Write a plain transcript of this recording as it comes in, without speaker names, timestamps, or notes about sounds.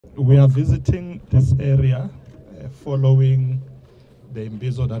We are visiting this area following the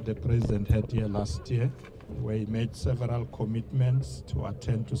imbizo that the president had here last year, where he made several commitments to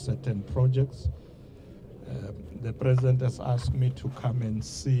attend to certain projects. The president has asked me to come and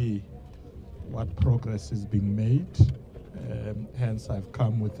see what progress is being made. Hence, I've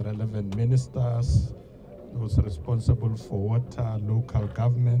come with relevant ministers, those responsible for water, local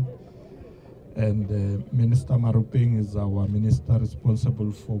government, and Minister Maruping is our minister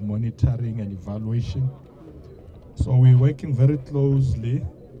responsible for monitoring and evaluation. So we're working very closely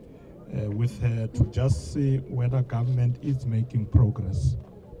with her to just see whether government is making progress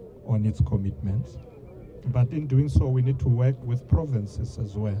on its commitments. But in doing so, we need to work with provinces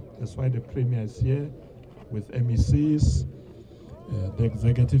as well. That's why the Premier is here with MECs. The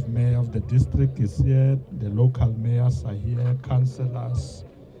executive mayor of the district is here. The local mayors are here, councillors,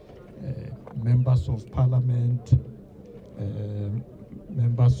 members of parliament,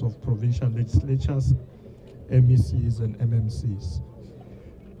 members of provincial legislatures, MECs and MMCs.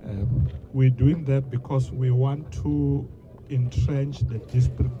 We're doing that because we want to entrench the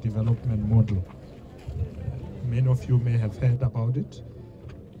district development model. Many of you may have heard about it.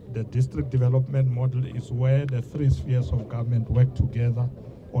 The district development model is where the three spheres of government work together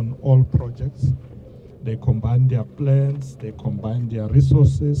on all projects. They combine their plans, they combine their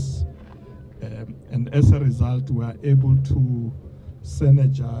resources, and as a result, we are able to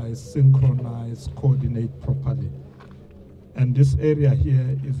synergize, synchronize, coordinate properly. And this area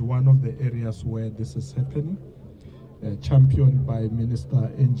here is one of the areas where this is happening, championed by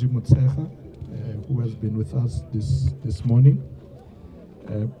Minister Angie Motshekga, who has been with us this morning.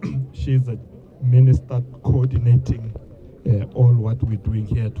 She's a minister coordinating all what we're doing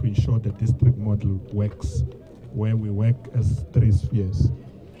here to ensure the district model works, where we work as three spheres.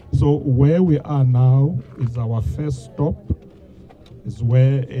 So where we are now is our first stop, is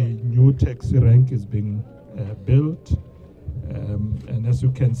where a new taxi rank is being built. And as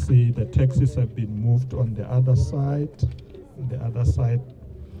you can see, the taxis have been moved on the other side. On the other side,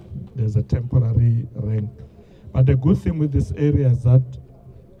 there's a temporary rank. But the good thing with this area is that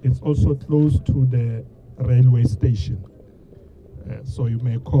it's also close to the railway station. So you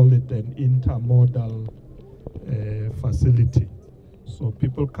may call it an intermodal facility. So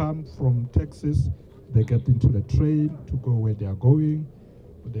people come from taxis, they get into the train to go where they are going.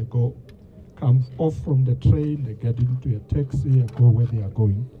 They come off from the train, they get into a taxi and go where they are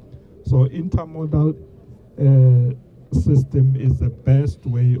going. So intermodal system is the best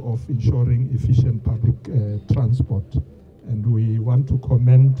way of ensuring efficient public transport. And we want to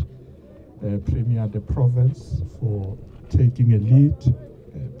commend Premier the province for taking a lead,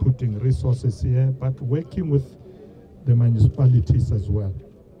 putting resources here, but working with the municipalities as well.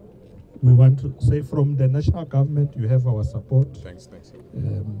 We want to say from the national government, you have our support. Thanks.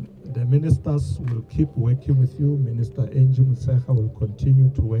 The ministers will keep working with you. Minister Angie Motshekga will continue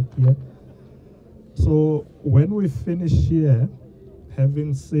to work here. So when we finish here,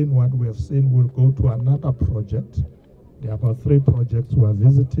 having seen what we have seen, we'll go to another project. There are about 3 projects we are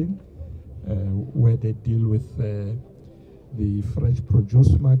visiting, where they deal with the fresh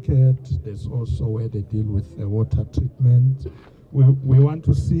produce market. There's also where they deal with water treatment. We want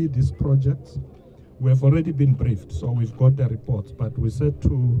to see these projects. We have already been briefed, so we've got the reports, but we said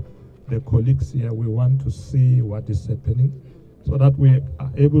to the colleagues here, we want to see what is happening so that we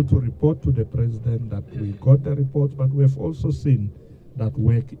are able to report to the president that we got the reports, but we have also seen that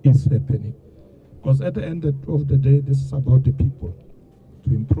work is happening. Because at the end of the day, this is about the people, to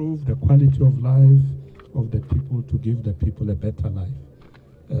improve the quality of life of the people, to give the people a better life.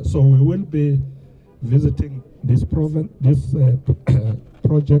 So we will be visiting these projects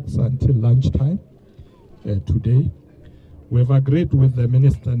until lunchtime today. We have agreed with the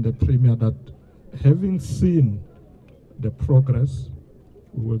minister and the premier that having seen the progress,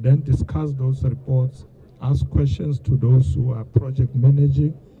 we will then discuss those reports, ask questions to those who are project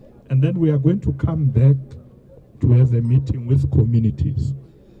managing, and then we are going to come back to have a meeting with communities.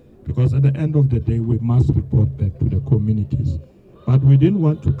 Because at the end of the day, we must report back to the communities. But we didn't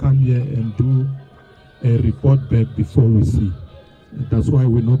want to come here and do a report back before we see. That's why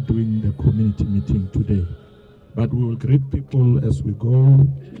we're not doing the community meeting today. But we will greet people as we go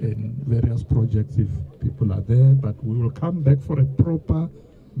in various projects if people are there. But we will come back for a proper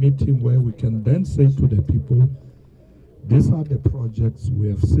meeting where we can then say to the people, these are the projects, we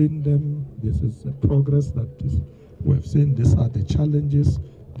have seen them, this is the progress that we have seen, these are the challenges,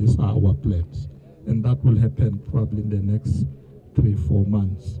 these are our plans. And that will happen probably in the next 3-4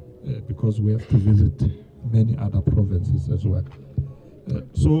 months because we have to visit many other provinces as well.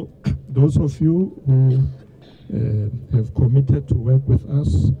 So those of you who have committed to work with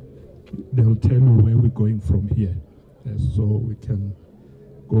us. They'll tell you where we're going from here, so we can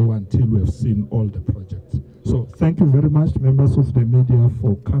go until we have seen all the projects. So thank you very much, members of the media,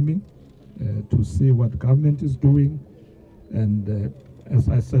 for coming to see what government is doing. And as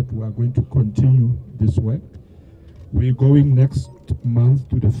I said, we are going to continue this work. We're going next month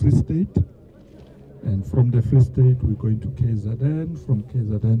to the Free State. And from the Free State, we're going to KZN, from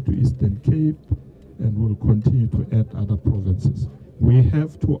KZN to Eastern Cape, and we'll continue to add other provinces. We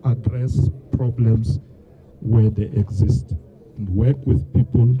have to address problems where they exist and work with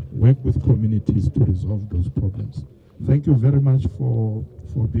people, work with communities to resolve those problems. Thank you very much for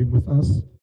being with us.